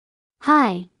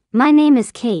Hi, my name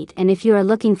is Kate, and if you are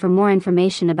looking for more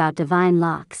information about Divine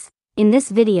Locks, in this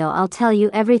video I'll tell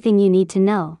you everything you need to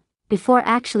know before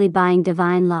actually buying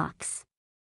Divine Locks.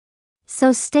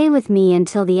 So stay with me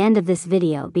until the end of this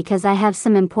video because I have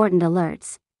some important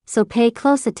alerts, so pay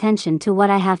close attention to what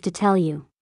I have to tell you.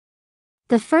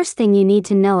 The first thing you need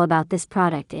to know about this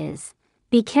product is,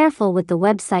 be careful with the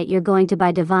website you're going to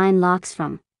buy Divine Locks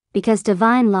from, because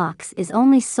Divine Locks is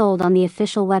only sold on the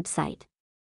official website.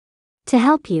 To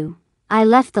help you, I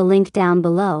left the link down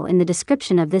below in the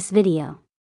description of this video.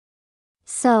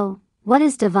 So, what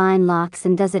is Divine Locks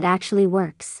and does it actually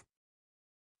works?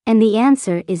 And the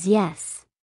answer is yes.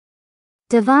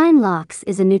 Divine Locks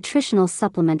is a nutritional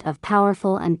supplement of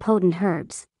powerful and potent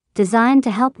herbs, designed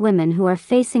to help women who are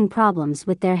facing problems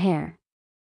with their hair.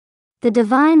 The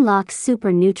Divine Locks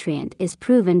super nutrient is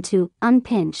proven to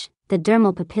unpinch the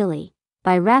dermal papillae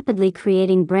by rapidly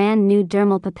creating brand new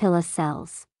dermal papilla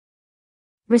cells,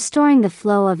 restoring the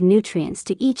flow of nutrients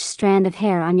to each strand of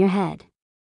hair on your head.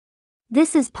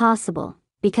 This is possible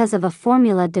because of a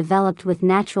formula developed with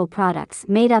natural products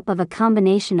made up of a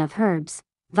combination of herbs,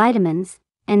 vitamins,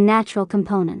 and natural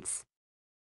components.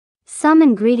 Some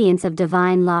ingredients of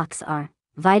Divine Locks are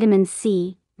vitamin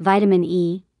C, vitamin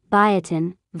E,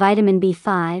 biotin, vitamin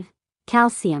B5,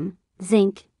 calcium,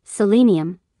 zinc,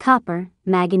 selenium, copper,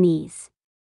 manganese.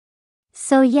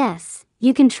 So yes,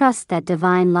 you can trust that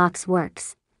Divine Locks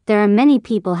works. There are many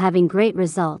people having great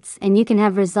results and you can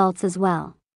have results as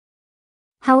well.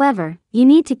 However, you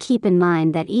need to keep in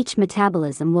mind that each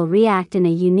metabolism will react in a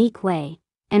unique way,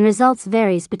 and results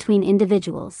varies between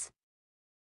individuals.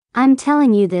 I'm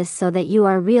telling you this so that you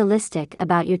are realistic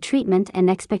about your treatment and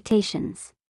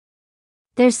expectations.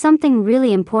 There's something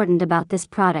really important about this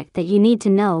product that you need to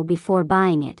know before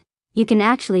buying it. You can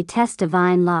actually test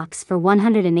Divine Locks for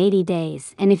 180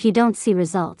 days, and if you don't see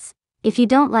results, if you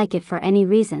don't like it for any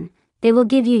reason, they will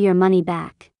give you your money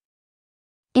back.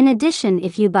 In addition,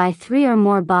 if you buy 3 or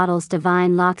more bottles,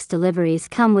 Divine Locks deliveries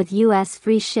come with US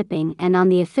free shipping, and on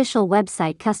the official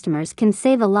website customers can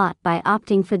save a lot by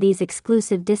opting for these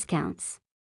exclusive discounts.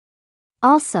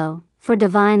 Also, for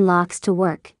Divine Locks to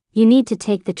work, you need to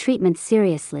take the treatment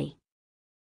seriously.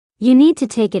 You need to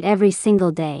take it every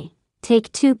single day.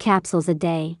 Take 2 capsules a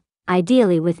day,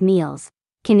 ideally with meals.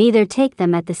 Can either take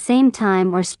them at the same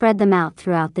time or spread them out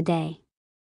throughout the day.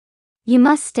 You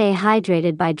must stay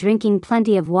hydrated by drinking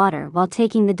plenty of water while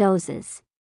taking the doses.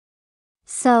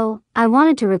 So, I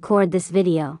wanted to record this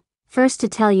video, first to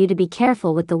tell you to be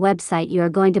careful with the website you are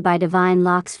going to buy Divine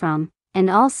Locks from, and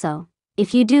also,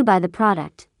 if you do buy the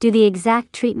product, do the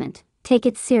exact treatment, take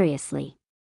it seriously.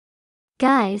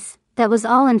 Guys, that was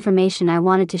all information I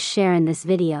wanted to share in this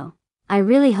video. I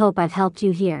really hope I've helped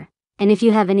you here, and if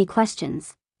you have any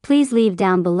questions, please leave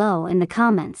down below in the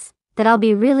comments, that I'll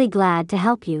be really glad to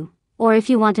help you, or if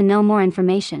you want to know more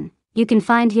information, you can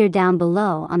find here down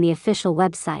below on the official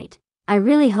website. I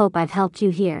really hope I've helped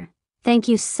you here. Thank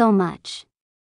you so much.